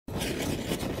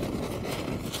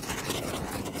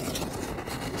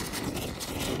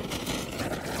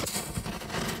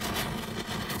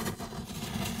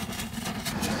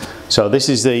So this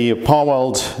is the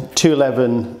Parweld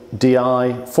 211Di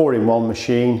 4in1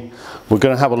 machine. We're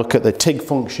going to have a look at the TIG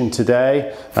function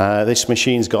today. This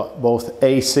machine's got both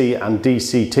AC and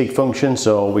DC TIG function,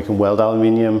 so we can weld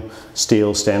aluminium,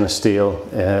 steel, stainless steel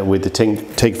with the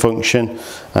TIG function.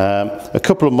 A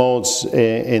couple of modes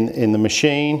in the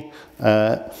machine.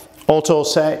 Auto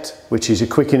set, which is a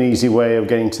quick and easy way of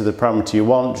getting to the parameter you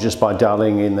want just by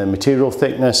dialing in the material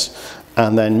thickness,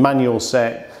 and then manual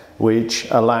set, which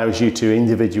allows you to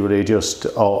individually adjust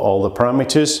all the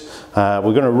parameters.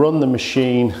 We're going to run the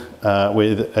machine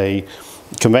with a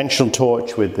conventional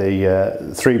torch with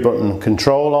the 3-button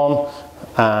control on,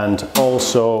 and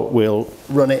also we'll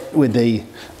run it with the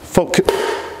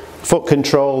foot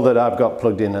control that I've got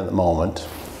plugged in at the moment.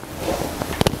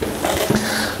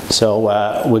 So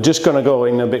we're just going to go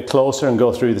in a bit closer and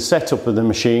go through the setup of the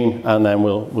machine, and then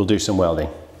we'll do some welding.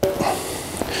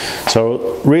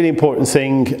 So really important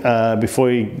thing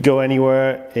before you go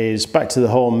anywhere is back to the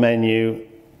home menu,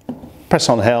 press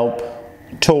on help,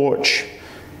 torch,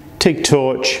 TIG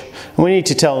torch, and we need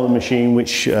to tell the machine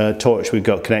which torch we've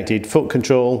got connected: foot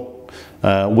control,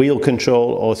 wheel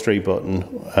control, or 3-button.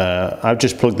 I've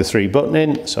just plugged the 3-button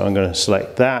in, so I'm going to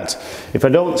select that. If I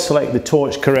don't select the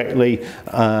torch correctly,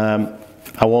 I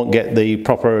won't get the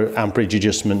proper amperage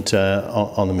adjustment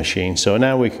on the machine. So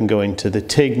now we can go into the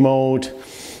TIG mode.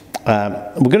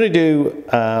 We're going to do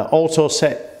auto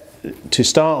set to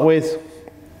start with.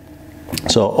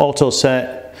 So auto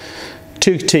set,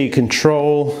 2T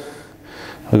control.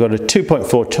 I've got a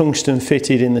 2.4 tungsten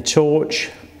fitted in the torch.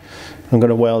 I'm going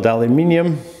to weld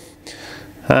aluminium,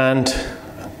 and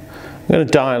I'm going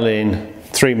to dial in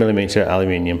 3mm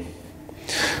aluminium.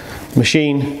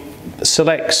 Machine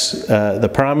selects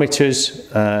the parameters.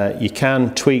 You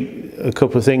can tweak a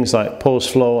couple of things like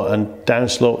post flow and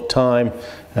downslope time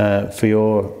for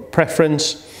your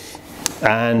preference,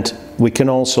 and we can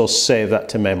also save that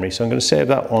to memory. So I'm going to save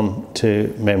that one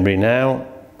to memory now.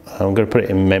 I'm going to put it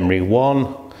in memory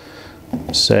 1,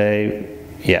 save,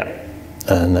 yeah,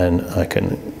 and then I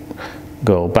can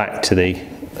go back to the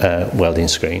welding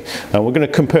screen. And we're going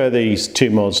to compare these two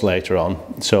modes later on.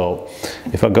 So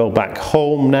if I go back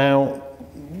home now,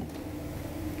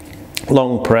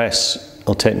 long press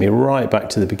will take me right back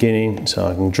to the beginning, so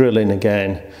I can drill in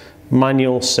again.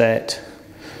 Manual set.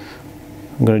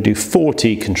 I'm going to do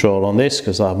 4T control on this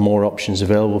because I have more options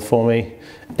available for me.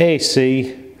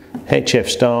 AC, HF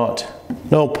start,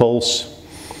 no pulse,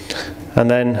 and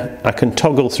then I can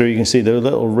toggle through. You can see the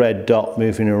little red dot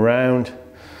moving around.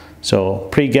 So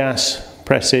pre-gas,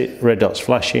 press it, red dot's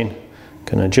flashing,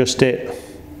 can adjust it.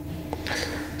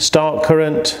 Start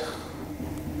current,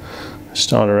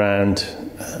 start around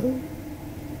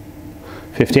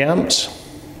 50 amps.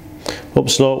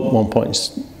 Upslope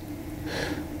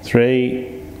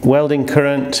 1.3. Welding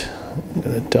current, I'm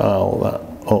going to dial that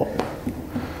up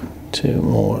to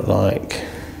more like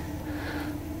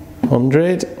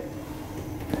 100.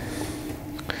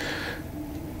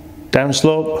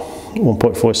 Downslope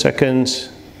 1.4 seconds,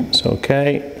 it's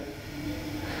okay.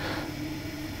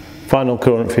 Final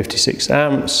current 56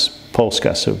 amps, pulse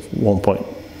gas of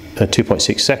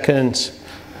 2.6 seconds.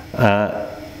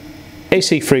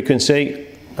 AC frequency,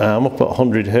 I'm up at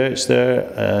 100 Hertz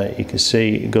there. You can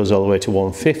see it goes all the way to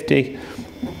 150,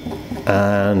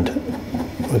 and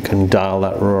we can dial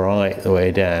that right the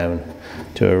way down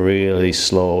to a really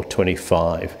slow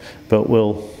 25, but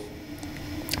we'll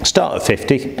start at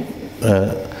 50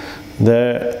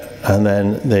 there. And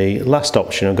then the last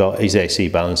option I've got is AC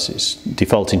balance. It's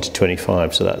defaulting to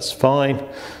 25, so that's fine.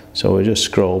 So we'll just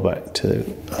scroll back to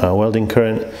our welding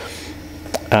current,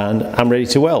 and I'm ready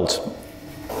to weld.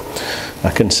 I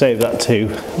can save that to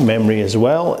memory as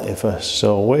well if I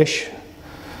so wish.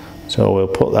 So we'll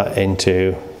put that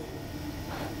into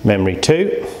memory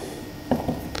 2.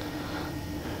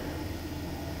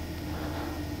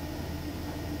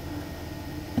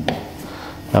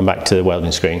 And back to the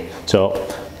welding screen. So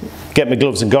get my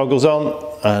gloves and goggles on,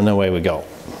 and away we go.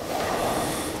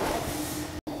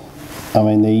 I'm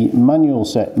in the manual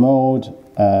set mode.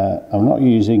 I'm not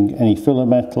using any filler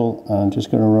metal. I'm just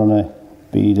going to run a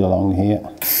bead along here.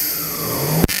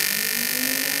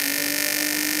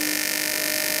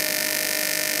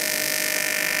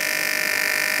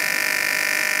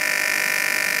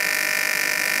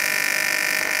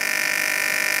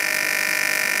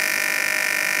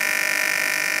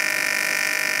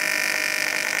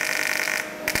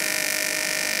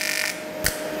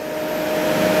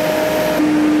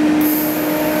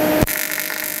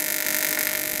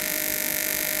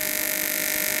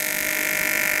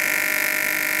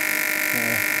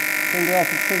 Finger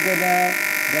off the trigger now,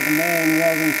 got the main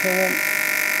welding current.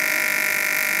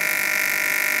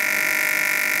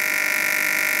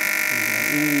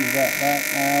 ease that back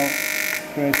now,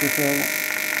 critical.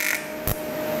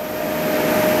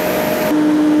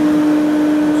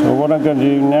 So what I'm going to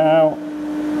do now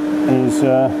is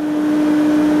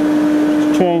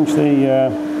change the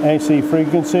AC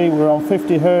frequency. We're on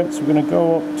 50 Hertz, we're going to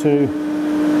go up to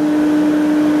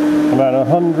about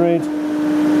 100.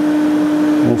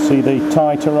 You'll see the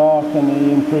tighter arc and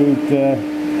the improved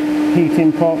heat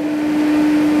input.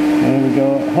 There we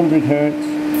go, 100 Hertz.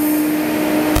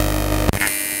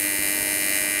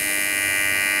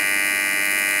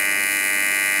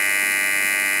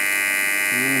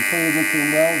 The improvement in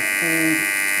weld speed.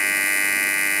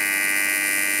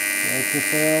 There's the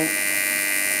fill.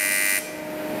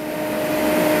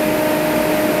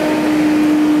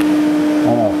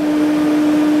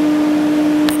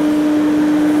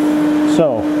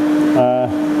 So,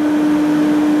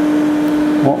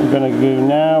 what we're going to do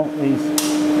now is,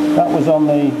 that was on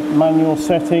the manual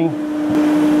setting,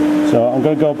 so I'm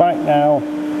going to go back now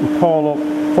and call up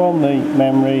from the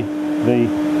memory the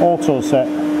auto set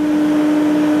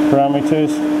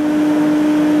parameters.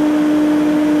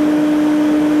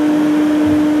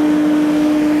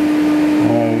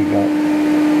 There we go.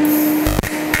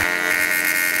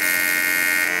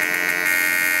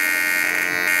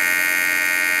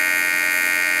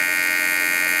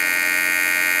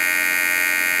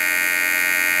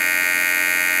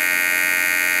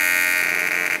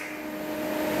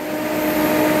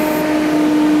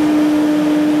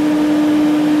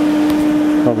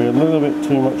 Probably a little bit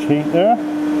too much heat there.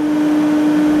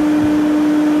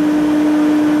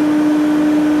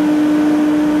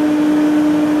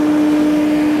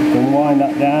 You can wind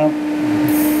that down.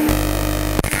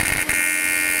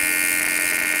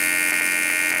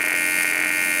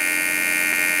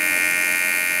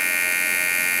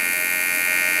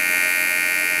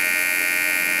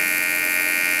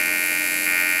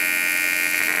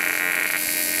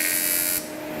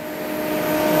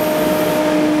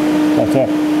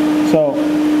 So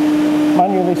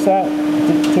manually set,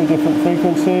 two different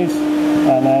frequencies,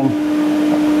 and then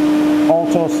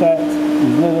auto set is a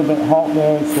little bit hot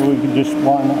there, so we can just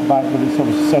wind that back, but it's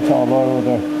obviously set all our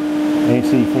other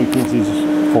AC frequencies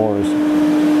for us.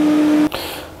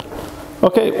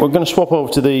 Okay, we're going to swap over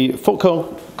to the foot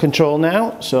control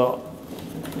now. So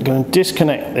I'm going to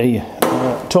disconnect the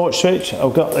torch switch.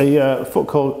 I've got the foot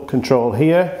control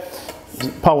here.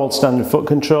 Parweld standard foot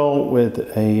control with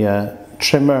a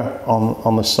trimmer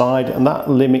on the side, and that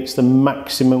limits the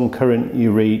maximum current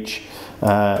you reach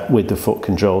with the foot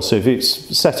control. So if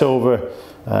it's set over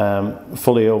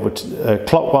fully over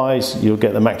clockwise, you'll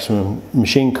get the maximum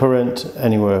machine current.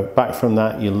 Anywhere back from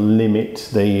that, you limit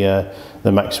the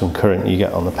maximum current you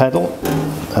get on the pedal.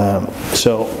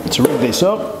 So to rig this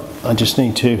up, I just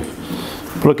need to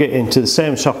plug it into the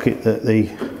same socket that the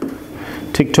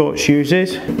TIG torch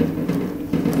uses,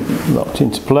 locked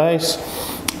into place,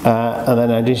 and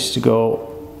then I just to go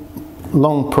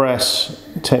long press,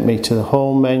 take me to the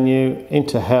home menu,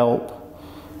 into help,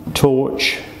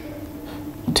 torch,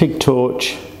 TIG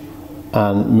torch,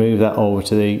 and move that over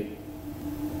to the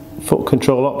foot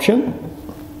control option.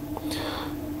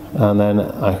 And then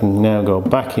I can now go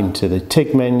back into the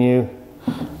TIG menu,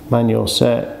 manual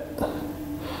set.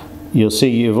 You'll see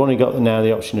you've only got now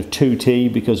the option of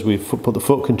 2T because we've put the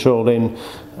foot control in,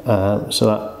 so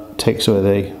that takes away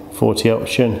the 40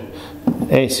 option.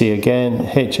 AC again,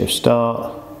 HF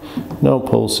start, no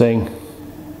pulsing.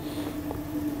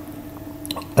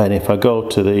 And if I go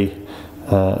to the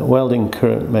welding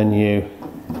current menu,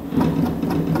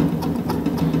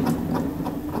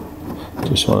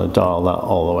 just want to dial that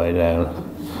all the way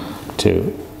down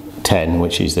to 10,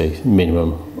 which is the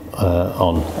minimum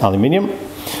on aluminium,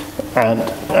 and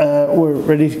we're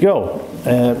ready to go.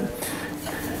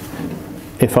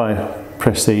 If I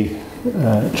press the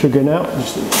trigger now,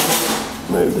 just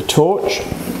move the torch.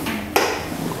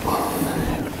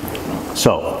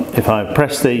 So if I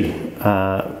press the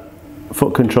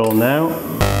foot control now,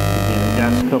 the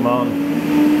gas come on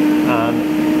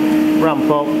and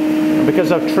ramp up. And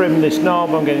because I've trimmed this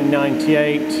knob, I'm getting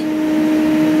 98,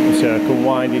 so I can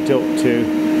wind it up to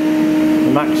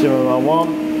the maximum I want.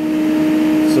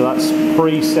 So that's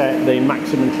preset the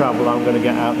maximum travel I'm going to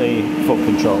get out the foot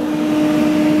control.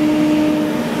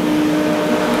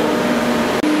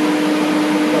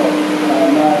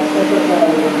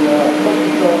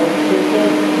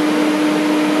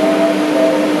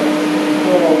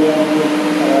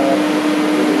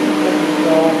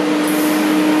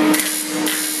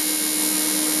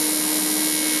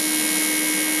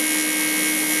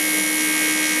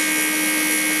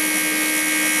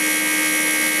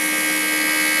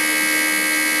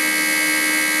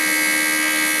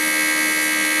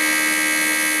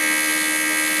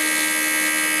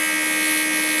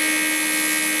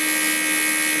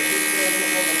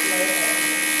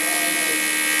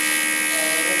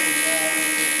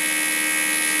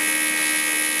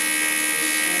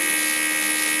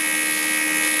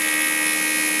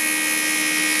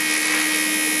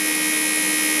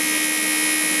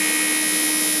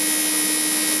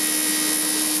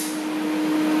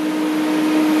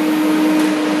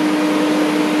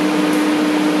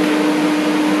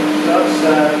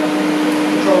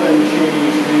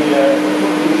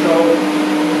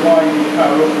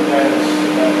 up and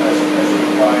down as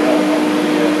required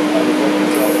on the foot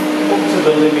control, up to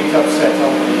the limit I've set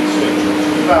on the switch,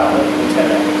 which is about 11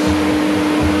 10x.